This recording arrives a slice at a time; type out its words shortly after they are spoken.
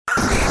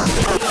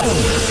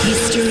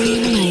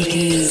History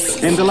Makers.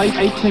 In the late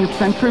 18th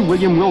century,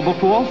 William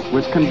Wilberforce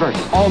was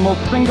converted.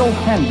 Almost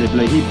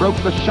single-handedly, he broke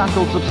the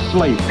shackles of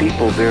slavery.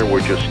 People there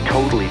were just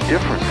totally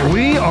different.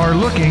 We are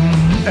looking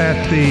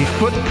at the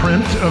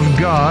footprint of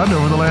God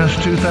over the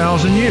last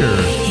 2,000 years.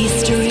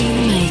 History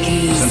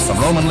Makers. Since the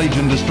Roman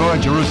legion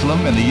destroyed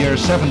Jerusalem in the year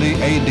 70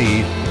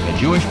 A.D., the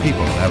Jewish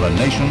people have a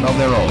nation of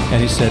their own.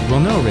 And he said, well,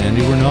 no,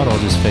 Randy, we're not all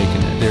just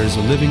faking it. There's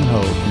a living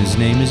hope, and his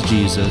name is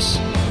Jesus.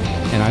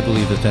 And I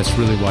believe that that's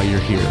really why you're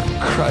here.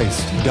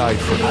 Christ died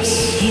for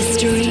us.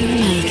 History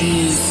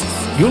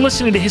Makers. You're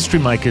listening to History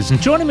Makers,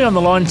 and joining me on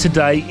the line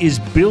today is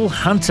Bill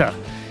Hunter.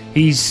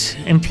 He's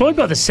employed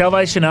by the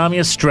Salvation Army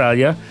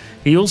Australia.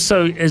 He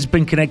also has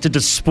been connected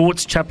to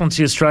Sports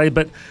Chaplaincy Australia,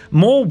 but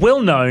more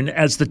well known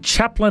as the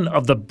chaplain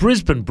of the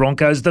Brisbane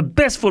Broncos, the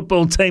best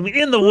football team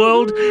in the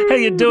world. How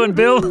you doing,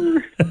 Bill?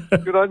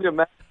 Good on you,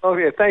 mate. Oh,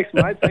 yeah, thanks,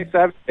 mate. Thanks for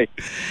having me.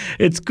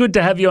 It's good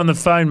to have you on the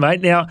phone,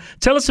 mate. Now,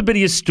 tell us a bit of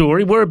your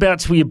story.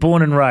 Whereabouts were you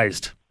born and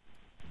raised?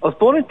 I was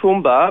born in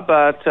Toowoomba,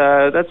 but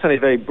that's only a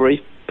very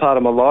brief part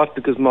of my life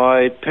because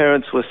my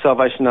parents were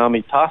Salvation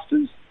Army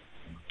pastors.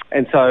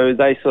 And so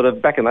they sort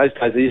of, back in those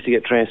days, they used to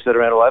get transferred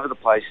around all over the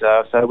place.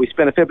 So we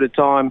spent a fair bit of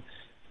time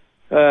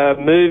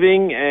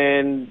moving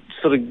and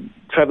sort of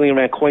travelling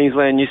around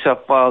Queensland, New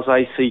South Wales,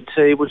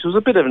 ACT, which was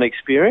a bit of an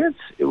experience.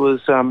 It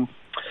was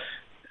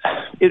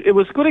it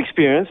was a good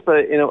experience,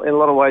 but in a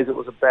lot of ways it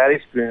was a bad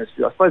experience.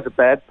 I suppose the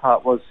bad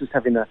part was just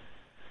having to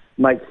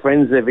make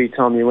friends every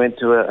time you went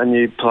to a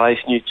new place,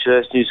 new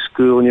church, new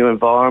school, new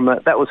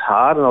environment. That was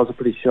hard, and I was a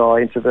pretty shy,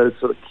 introverted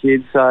sort of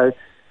kid. So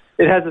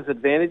it has its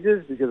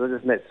advantages because I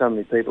just met so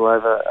many people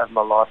over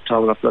my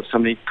lifetime, and I've got so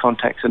many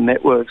contacts and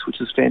networks, which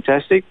is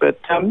fantastic.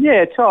 But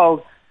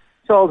childhood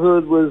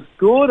was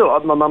good.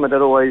 My mum and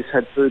dad always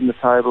had food on the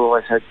table,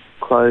 always had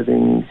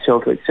clothing,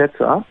 shelter,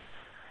 etc.,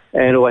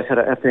 and always had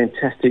a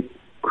fantastic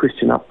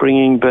Christian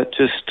upbringing. But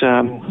just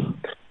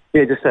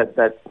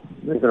that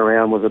moving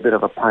around was a bit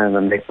of a pain in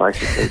the neck,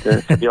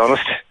 basically, to be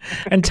honest.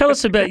 And tell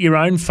us about your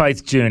own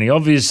faith journey.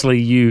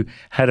 Obviously, you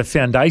had a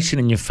foundation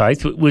in your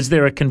faith. Was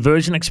there a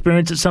conversion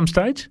experience at some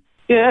stage?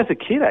 Yeah, as a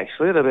kid,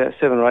 actually, at about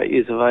 7 or 8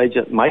 years of age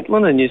at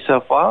Maitland in New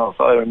South Wales,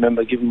 I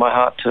remember giving my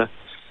heart to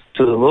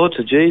the Lord,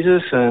 to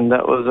Jesus, and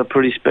that was a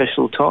pretty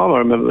special time. I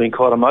remember being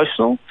quite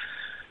emotional.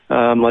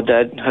 My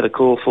dad had a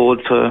call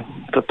forward for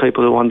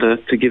people who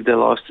wanted to give their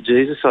lives to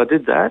Jesus, so I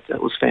did that.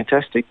 That was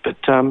fantastic. But,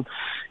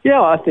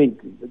 I think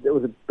it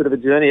was a bit of a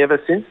journey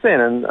ever since then,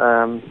 and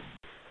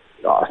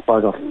I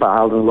suppose I've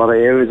failed in a lot of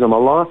areas of my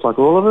life, like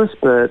all of us,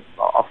 but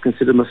I've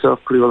considered myself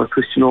pretty well a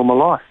Christian all my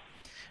life.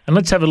 And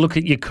let's have a look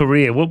at your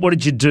career. What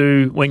did you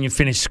do when you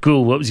finished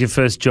school? What was your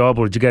first job,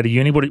 or did you go to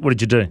uni? What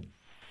did you do?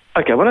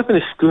 Okay, when I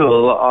finished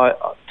school,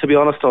 to be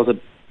honest, I was a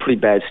pretty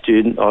bad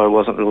student. I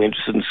wasn't really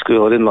interested in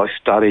school. I didn't like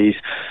studies.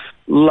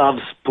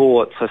 Loved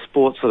sports, so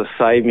sports sort of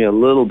saved me a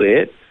little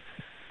bit.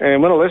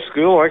 And when I left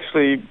school, I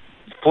actually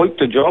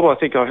fluked a job. I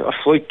think I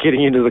fluked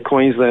getting into the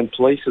Queensland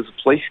Police as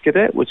a police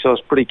cadet, which I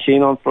was pretty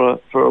keen on for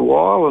a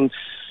while, and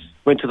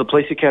went to the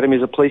police academy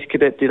as a police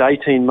cadet, did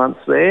 18 months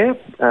there.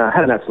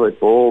 Had an absolute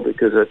ball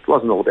because it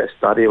wasn't all about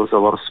study. It was a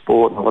lot of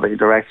sport and a lot of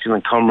interaction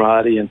and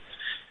camaraderie, and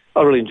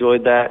I really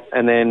enjoyed that.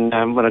 And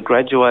then when I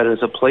graduated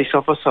as a police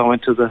officer, I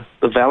went to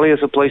the Valley as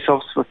a police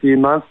officer for a few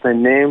months,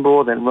 then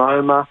Nambour, then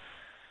Roma,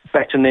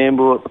 back to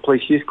Nambour at the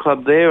Police Youth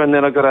Club there, and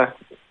then I got a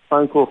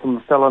phone call from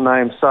a fellow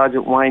named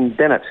Sergeant Wayne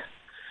Bennett,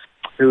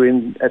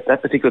 who at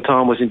that particular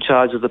time was in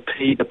charge of the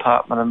PE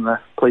department in the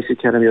police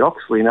academy at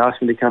Oxley, and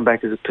asked me to come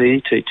back as a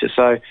PE teacher.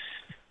 So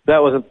that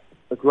was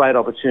a great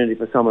opportunity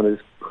for someone who's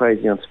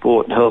crazy on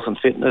sport and health and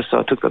fitness. So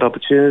I took that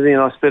opportunity,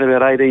 and I spent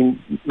about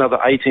another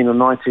 18 or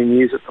 19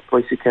 years at the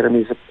police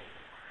academy as a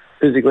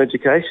physical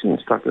education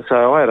instructor.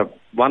 So I had a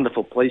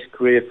wonderful police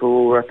career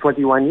for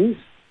 21 years.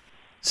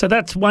 So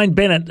that's Wayne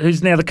Bennett,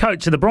 who's now the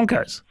coach of the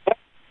Broncos.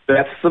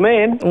 That's the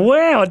man.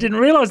 Wow, I didn't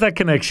realise that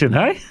connection,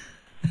 hey?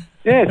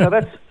 Yeah, so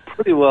that's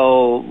pretty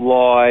well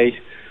why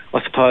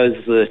I suppose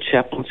the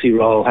chaplaincy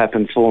role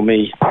happened for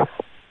me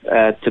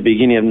at the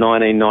beginning of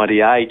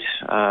 1998.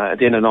 At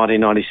the end of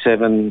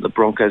 1997, the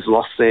Broncos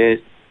lost their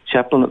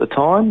chaplain at the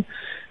time.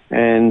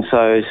 And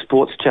so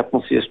Sports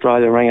Chaplaincy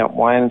Australia rang up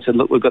Wayne and said,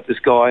 look, we've got this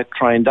guy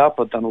trained up.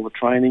 I've done all the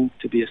training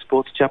to be a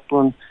sports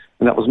chaplain.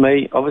 And that was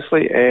me,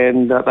 obviously.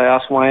 And they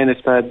asked Wayne if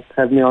they'd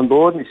have me on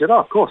board. And he said, oh,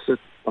 of course.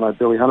 I know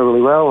Billy Hunter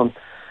really well and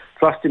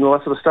trust him and all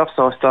that sort of stuff.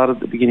 So I started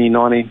at the beginning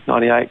of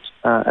 1998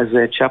 as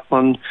their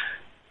chaplain,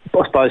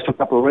 I suppose for a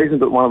couple of reasons,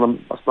 but one of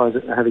them, I suppose,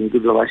 having a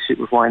good relationship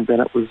with Wayne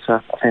Bennett was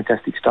a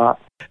fantastic start.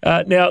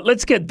 Now,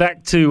 let's get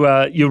back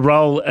to your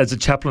role as a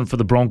chaplain for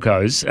the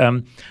Broncos.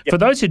 Yep. For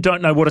those who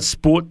don't know what a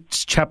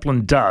sports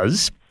chaplain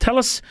does, tell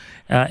us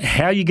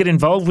how you get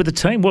involved with the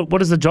team. What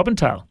does the job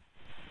entail?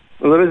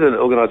 Well, there is an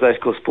organisation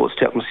called Sports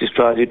Chaplaincy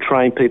Australia who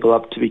train people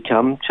up to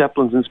become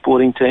chaplains in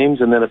sporting teams,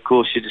 and then, of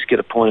course, you just get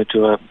appointed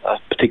to a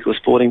particular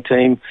sporting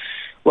team.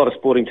 A lot of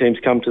sporting teams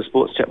come to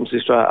Sports Chaplaincy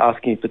Australia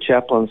asking for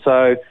chaplains.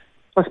 So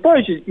I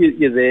suppose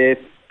you're there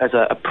as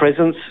a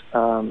presence,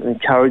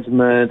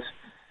 encouragement,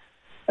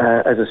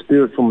 as a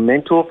spiritual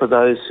mentor for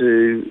those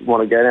who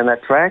want to go down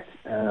that track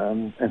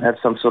and have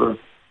some sort of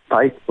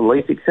faith,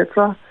 belief,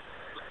 etc.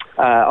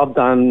 I've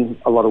done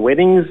a lot of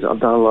weddings. I've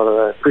done a lot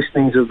of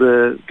christenings of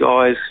the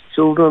guys'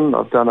 children.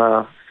 I've done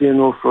a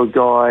funeral for a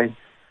guy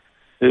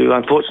who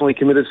unfortunately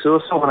committed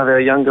suicide. One of our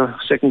younger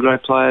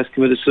second-grade players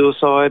committed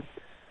suicide.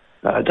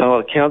 Done a lot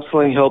of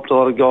counselling, helped a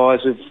lot of guys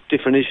with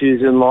different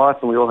issues in life,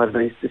 and we all have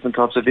these different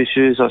types of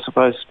issues, I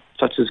suppose,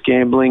 such as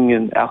gambling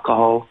and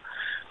alcohol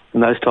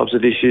and those types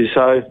of issues.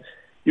 So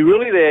you're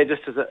really there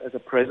just as a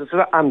presence. It's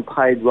an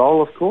unpaid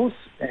role, of course,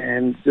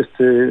 and just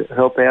to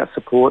help out,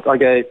 support. I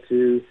go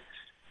to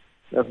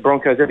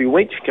Broncos every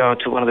week, go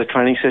to one of the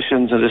training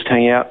sessions and just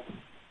hang out.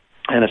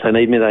 And if they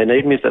need me, they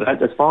need me. If they don't,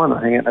 that's fine.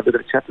 I hang out and have a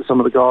bit of a chat to some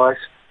of the guys.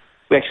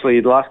 We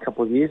actually, the last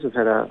couple of years, we've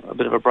had a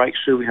bit of a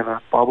breakthrough. We have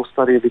a Bible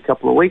study every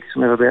couple of weeks,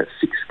 and we have about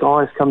 6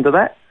 guys come to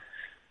that.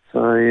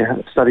 So you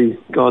study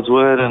God's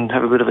Word and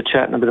have a bit of a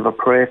chat and a bit of a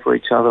prayer for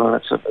each other, and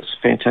it's a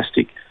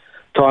fantastic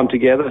time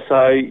together.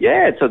 So,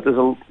 yeah, there's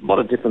a lot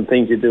of different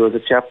things you do as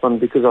a chaplain.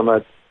 Because I'm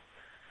a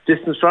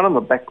distance runner, my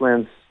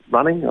background's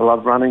running. I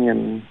love running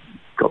and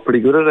got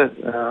pretty good at it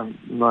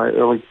in my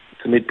early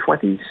to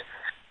mid-20s.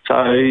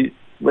 So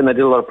when they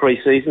did a lot of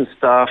pre-season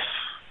stuff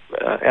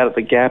out at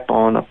the Gap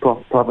on a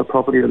private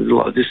property, there was a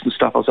lot of distance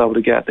stuff. I was able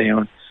to go out there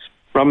and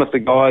run with the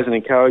guys and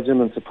encourage them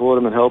and support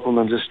them and help them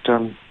and just,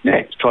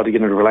 try to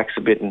get them to relax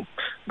a bit. And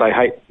they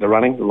hate the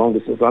running, the long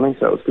distance running,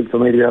 so it was good for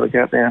me to be able to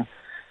go out there and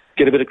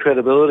get a bit of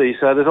credibility.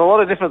 So there's a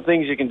lot of different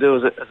things you can do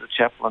as a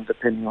chaplain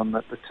depending on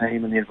the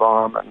team and the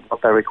environment and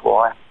what they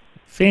require.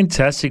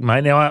 Fantastic,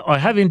 mate. Now, I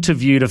have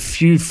interviewed a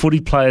few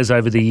footy players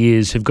over the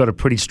years who've got a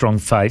pretty strong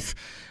faith,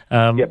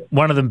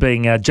 one of them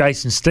being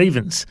Jason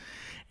Stevens.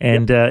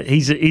 And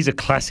he's a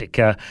classic.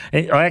 I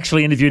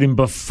actually interviewed him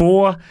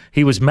before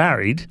he was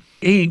married.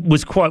 He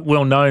was quite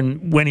well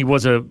known when he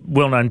was a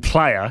well-known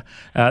player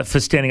for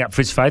standing up for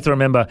his faith. I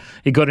remember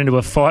he got into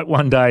a fight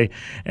one day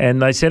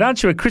and they said,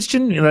 "Aren't you a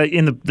Christian?"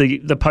 In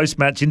the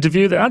post-match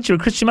interview, "Aren't you a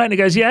Christian, mate?" And he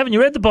goes, "Yeah, haven't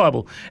you read the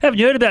Bible? Haven't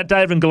you heard about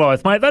David and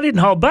Goliath, mate? They didn't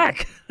hold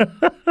back." Good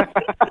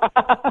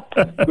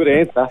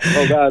answer.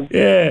 Well done.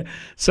 Yeah.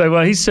 So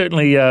he's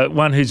certainly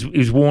one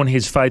who's worn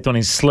his faith on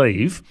his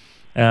sleeve.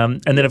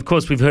 And then, of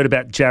course, we've heard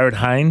about Jared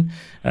Hayne,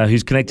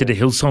 who's connected to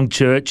Hillsong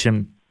Church,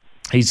 and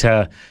he's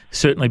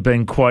certainly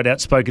been quite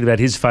outspoken about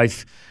his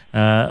faith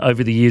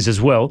over the years as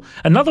well.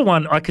 Another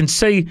one, I can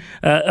see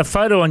a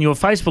photo on your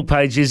Facebook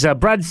page, is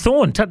Brad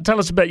Thorne. Tell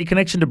us about your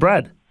connection to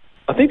Brad.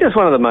 I think that's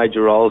one of the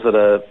major roles at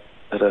a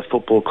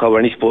football club or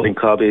any sporting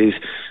club is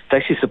they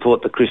actually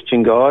support the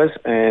Christian guys.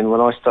 And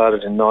when I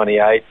started in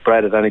 98,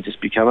 Brad had only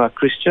just become a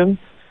Christian.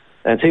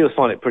 And he was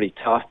finding it pretty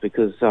tough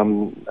because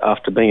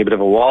after being a bit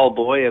of a wild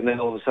boy and then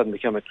all of a sudden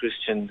become a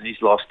Christian,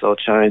 his lifestyle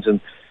changed and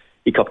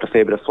he copped a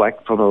fair bit of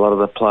flack from a lot of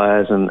the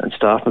players and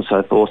staff and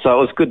so forth. So it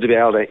was good to be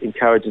able to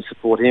encourage and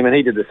support him, and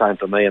he did the same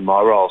for me in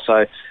my role.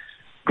 So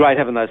great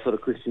having those sort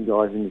of Christian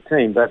guys in the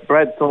team. But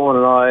Brad Thorne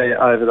and I,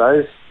 over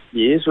those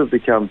years, we've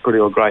become pretty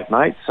well great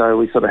mates. So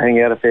we sort of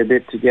hang out a fair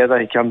bit together.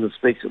 He comes and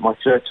speaks at my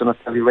church on a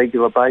fairly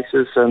regular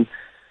basis, and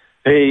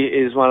he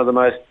is one of the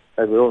most,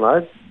 as we all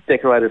know,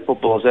 decorated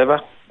footballers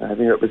ever.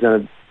 Having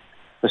represented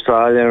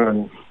Australia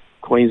and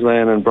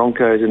Queensland and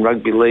Broncos in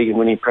rugby league and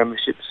winning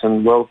premierships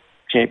and world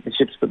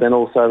championships, but then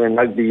also in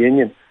rugby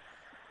union,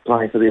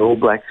 playing for the All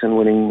Blacks and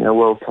winning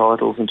world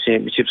titles and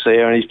championships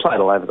there. And he's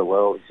played all over the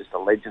world. He's just a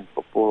legend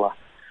footballer,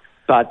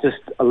 but just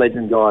a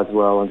legend guy as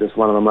well, and just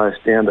one of the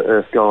most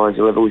down-to-earth guys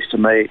you'll ever wish to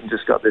meet, and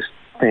just got this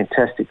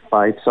fantastic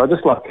faith. So I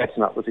just like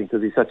catching up with him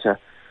because he's such a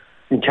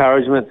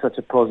encouragement, such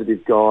a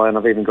positive guy, and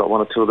I've even got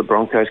one or two of the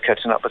Broncos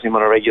catching up with him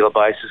on a regular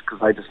basis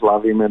because they just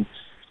love him, and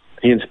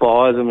he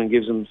inspires them and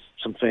gives them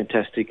some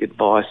fantastic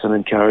advice and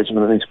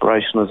encouragement and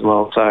inspiration as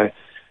well. So,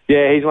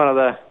 yeah, he's one of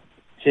the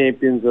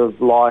champions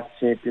of life,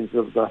 champions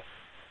of the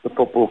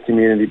football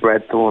community,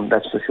 Brad Thorne,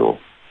 that's for sure.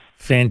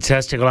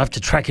 Fantastic. I'll have to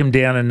track him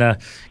down and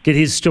get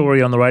his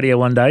story on the radio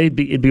one day.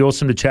 It'd be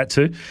awesome to chat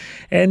to.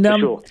 And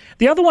sure.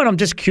 The other one I'm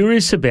just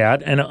curious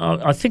about, and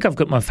I think I've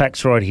got my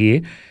facts right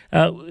here,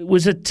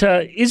 was it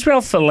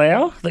Israel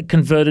Folau that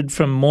converted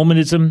from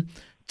Mormonism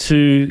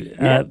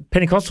to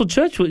Pentecostal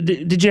church?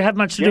 Did you have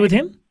much to do with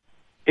him?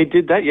 He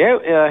did that,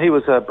 yeah. He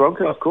was a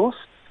Bronco, of course.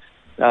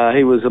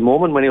 He was a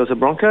Mormon when he was a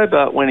Bronco,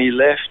 but when he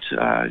left,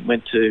 he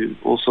went to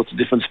all sorts of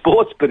different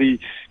sports, but he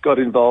got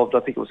involved, I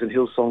think it was in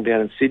Hillsong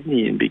down in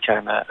Sydney, and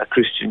became a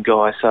Christian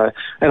guy. So,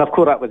 and I've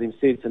caught up with him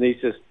since, and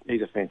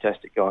he's a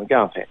fantastic guy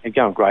and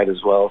going great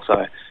as well.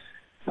 So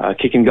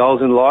kicking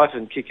goals in life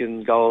and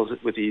kicking goals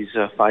with his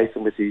faith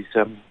and with his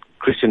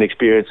Christian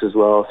experience as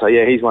well. So,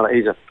 yeah, he's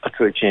a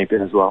true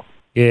champion as well.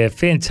 Yeah,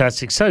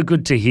 fantastic. So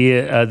good to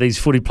hear these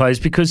footy players,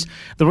 because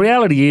the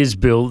reality is,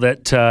 Bill,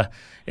 that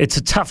it's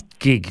a tough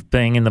gig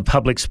being in the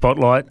public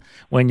spotlight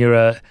when you're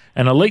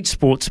an elite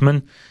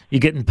sportsman. You're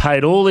getting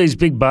paid all these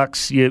big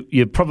bucks.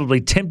 You're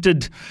probably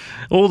tempted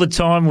all the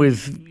time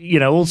with,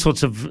 all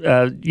sorts of,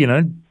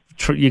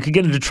 you could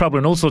get into trouble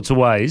in all sorts of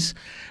ways.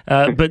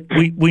 But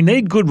we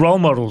need good role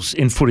models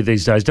in footy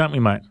these days, don't we,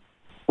 mate?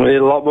 We need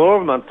a lot more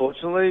of them,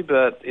 unfortunately,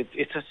 but it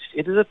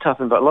is a tough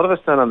environment. A lot of us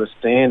don't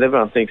understand.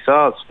 Everyone thinks,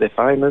 they're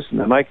famous and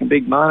they're making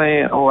big money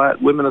and all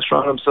that. Women are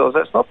throwing themselves.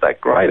 That's not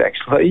that great,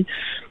 actually.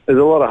 There's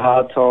a lot of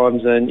hard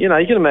times, and, you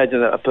can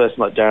imagine a person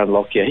like Darren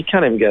Lockyer, he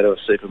can't even go to a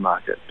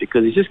supermarket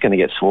because he's just going to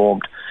get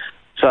swarmed.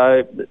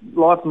 So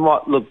life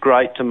might look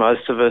great to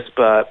most of us,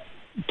 but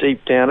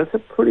deep down it's a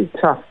pretty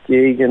tough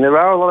gig, and there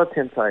are a lot of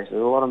temptations, a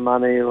lot of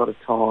money, a lot of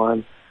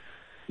time.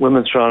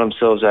 Women throwing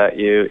themselves at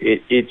you.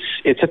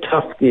 It's a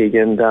tough gig,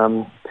 and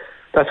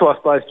that's why I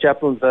suppose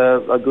chaplains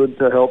are good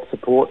to help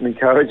support and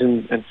encourage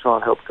and try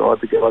and help guide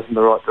the guys in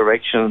the right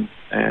direction.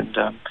 And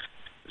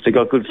if they've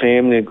got good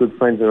family and good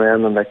friends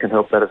around them, they can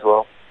help that as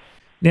well.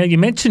 Now, you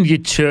mentioned your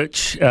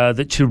church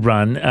that you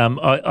run.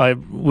 I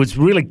was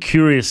really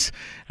curious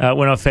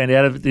when I found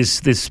out of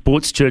this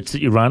sports church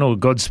that you run, or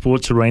God's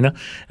Sports Arena.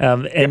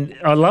 And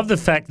I love the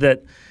fact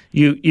that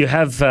you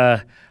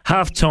have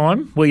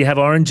half-time where you have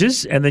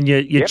oranges, and then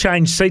you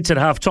change seats at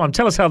half-time.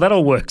 Tell us how that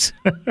all works.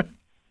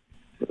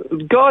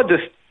 God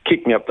just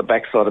kicked me up the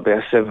backside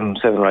about seven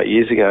or 8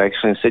 years ago,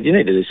 actually, and said, you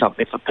need to do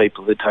something for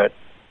people who don't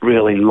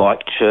really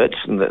like church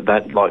and that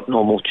don't like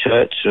normal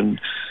church. And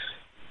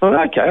I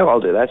went, okay,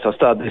 I'll do that. So I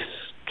started this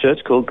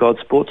church called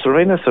God's Sports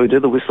Arena. So we do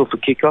the whistle for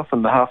kickoff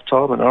and the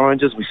half-time and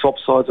oranges. We swap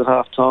sides at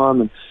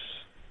half-time, and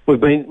we've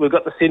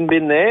got the sin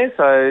bin there.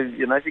 So,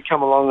 if you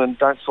come along and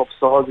don't swap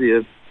sides,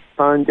 your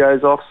phone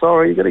goes off.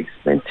 Sorry, you've got to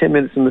spend 10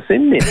 minutes in the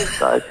sin bin.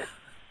 So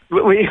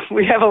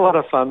we have a lot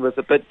of fun with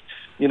it. But,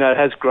 it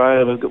has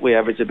grown. We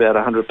average about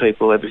 100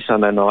 people every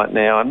Sunday night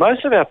now. And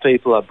most of our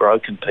people are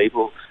broken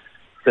people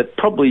that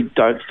probably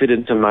don't fit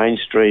into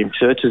mainstream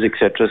churches,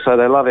 etc. So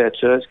they love our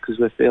church because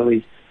we're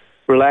fairly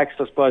relaxed.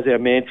 I suppose our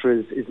mantra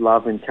is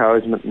love,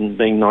 encouragement, and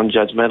being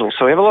non-judgmental.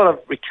 So we have a lot of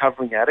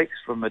recovering addicts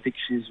from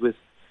addictions with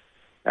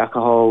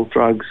alcohol,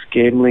 drugs,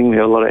 gambling. We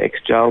have a lot of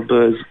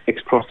ex-jailbirds,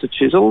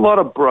 ex-prostitutes, a lot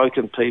of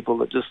broken people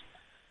that just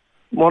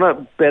want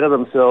to better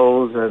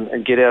themselves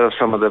and get out of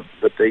some of the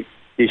deep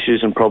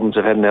issues and problems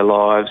they've had in their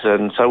lives.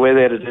 And so we're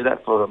there to do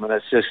that for them. And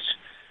it's just,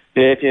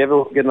 if you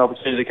ever get an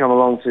opportunity to come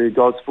along to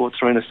God's Sports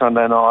Arena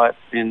Sunday night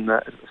in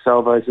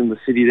Salvo's in the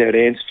city there at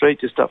Ann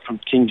Street, just up from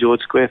King George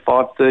Square,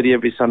 5:30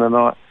 every Sunday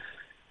night.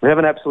 We have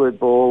an absolute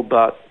ball,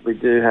 but we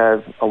do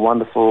have a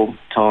wonderful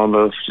time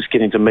of just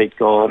getting to meet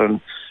God.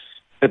 And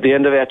at the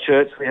end of our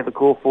church, we have a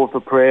call forward for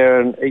prayer,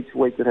 and each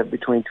week we have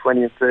between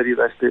 20 and 30 of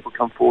those people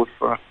come forward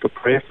for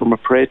prayer from a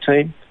prayer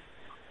team.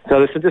 So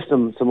there's just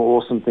some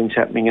awesome things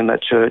happening in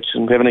that church,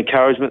 and we have an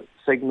encouragement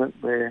segment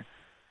where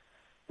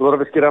a lot of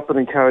us get up and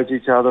encourage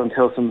each other and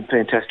tell some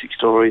fantastic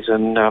stories,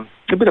 and a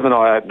bit of an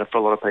eye-opener for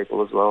a lot of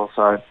people as well.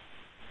 So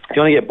if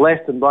you want to get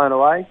blessed and blown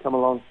away, come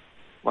along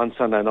one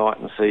Sunday night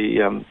and see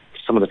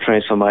some of the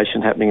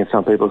transformation happening in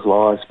some people's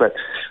lives. But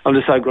I'm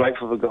just so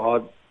grateful for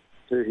God.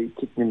 He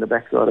kicked me in the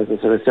backside, as I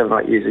said, 7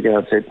 or 8 years ago,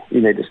 and said, you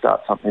need to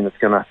start something that's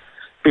going to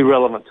be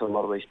relevant to a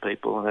lot of these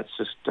people, and it's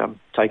just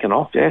taken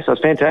off. Yeah, so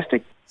it's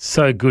fantastic.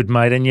 So good,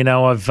 mate. And,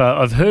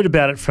 I've heard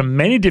about it from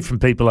many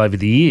different people over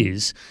the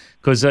years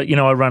because, I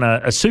run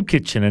a soup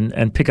kitchen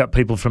and pick up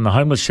people from the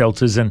homeless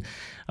shelters, and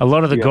a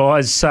lot of the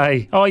guys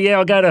say, oh, yeah,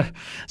 I go to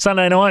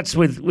Sunday nights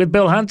with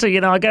Bill Hunter,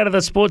 I go to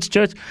the sports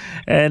church.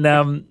 And,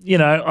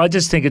 I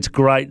just think it's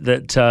great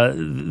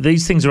that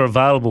these things are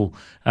available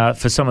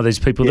for some of these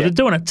people that are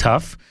doing it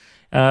tough.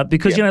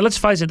 Because, let's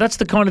face it, that's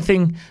the kind of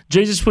thing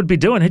Jesus would be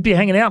doing. He'd be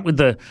hanging out with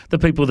the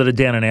people that are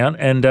down and out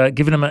and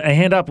giving them a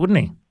hand up, wouldn't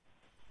he?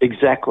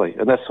 Exactly.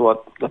 And that's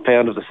what the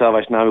founder of the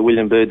Salvation Army,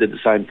 William Byrd, did the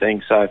same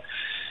thing. So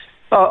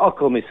I'll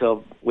call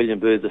myself William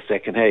Booth II.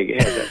 How's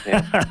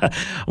that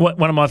sound?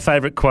 One of my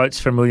favourite quotes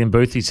from William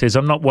Booth, he says,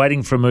 I'm not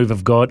waiting for a move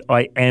of God,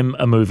 I am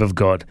a move of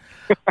God.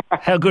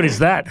 How good is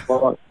that?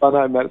 Well, I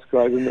know, mate, it's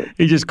great, isn't it?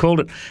 He just called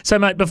it. So,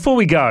 mate, before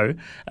we go,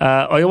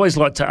 I always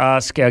like to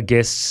ask our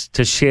guests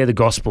to share the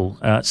gospel.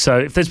 So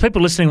if there's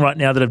people listening right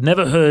now that have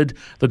never heard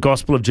the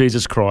gospel of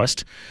Jesus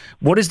Christ,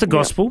 what is the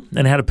gospel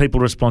and how do people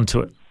respond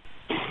to it?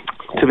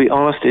 To be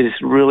honest, it is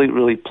really,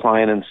 really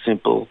plain and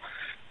simple.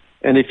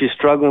 And if you're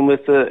struggling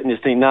with it and you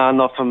think, nah,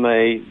 not for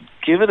me,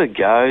 give it a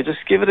go. Just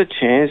give it a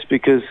chance,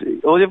 because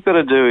all you've got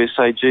to do is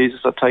say, Jesus,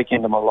 I take you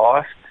into my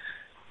life.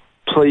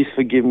 Please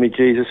forgive me,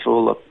 Jesus, for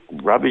all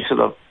the rubbish that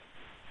I've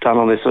done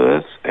on this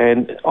earth.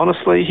 And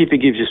honestly, he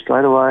forgives you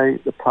straight away.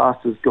 The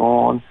past is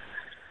gone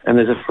and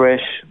there's a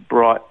fresh,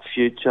 bright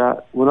future.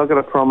 We're not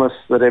going to promise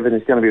that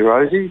everything's going to be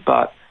rosy,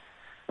 but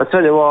I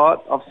tell you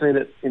what, I've seen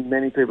it in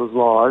many people's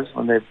lives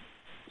when they've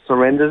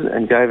surrendered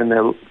and given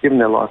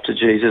their life to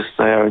Jesus.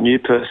 They are a new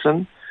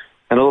person,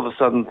 and all of a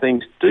sudden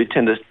things do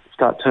tend to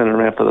start turning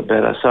around for the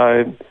better.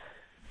 So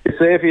it's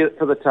there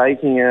for the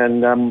taking,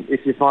 and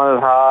if you find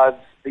it hard,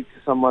 speak to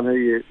someone who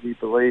you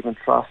believe and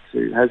trust,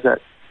 who has that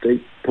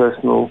deep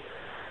personal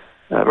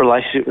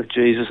relationship with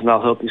Jesus, and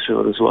they'll help you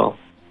through it as well.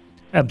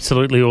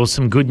 Absolutely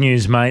awesome. Good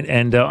news, mate.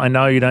 And I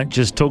know you don't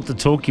just talk the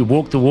talk, you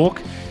walk the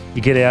walk.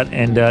 you get out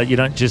and you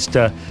don't just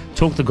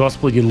talk the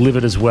gospel, you live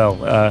it as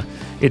well.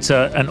 It's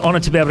an honour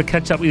to be able to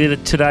catch up with you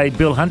today,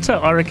 Bill Hunter.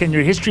 I reckon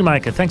you're a history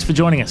maker. Thanks for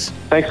joining us.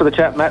 Thanks for the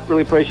chat, Matt.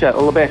 Really appreciate it.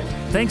 All the best.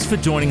 Thanks for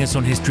joining us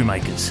on History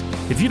Makers.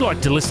 If you'd like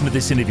to listen to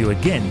this interview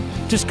again,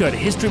 just go to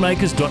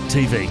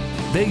historymakers.tv.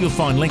 There you'll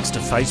find links to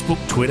Facebook,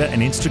 Twitter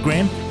and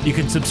Instagram. You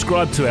can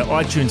subscribe to our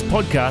iTunes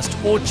podcast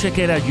or check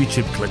out our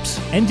YouTube clips.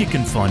 And you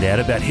can find out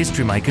about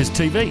History Makers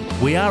TV.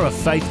 We are a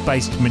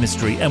faith-based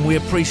ministry and we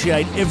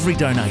appreciate every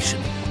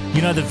donation.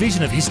 You know, the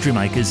vision of History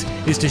Makers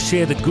is to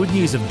share the good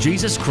news of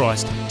Jesus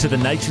Christ to the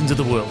nations of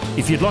the world.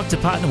 If you'd like to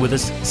partner with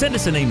us, send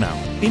us an email,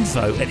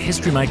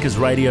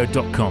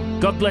 info@historymakersradio.com.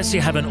 God bless you.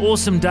 Have an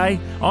awesome day.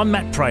 I'm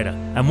Matt Prater,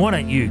 and why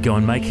don't you go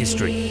and make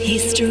history?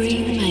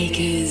 History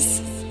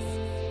Makers.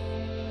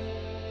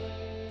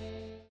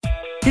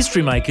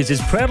 History Makers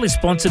is proudly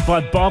sponsored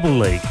by Bible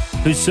League,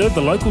 who serve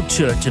the local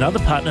church and other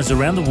partners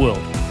around the world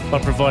by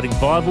providing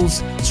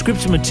Bibles,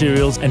 scripture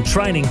materials and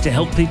training to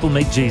help people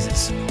meet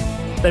Jesus.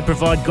 They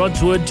provide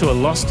God's Word to a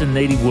lost and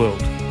needy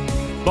world.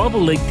 Bible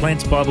League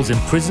plants Bibles in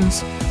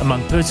prisons,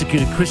 among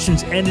persecuted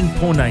Christians and in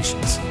poor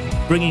nations,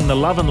 bringing the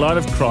love and light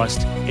of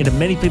Christ into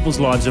many people's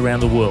lives around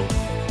the world.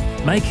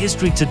 Make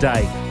history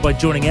today by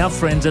joining our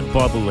friends at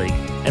Bible League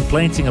and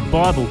planting a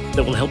Bible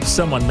that will help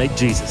someone meet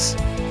Jesus.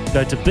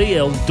 Go to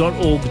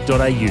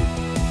bl.org.au.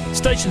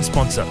 Station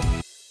sponsor,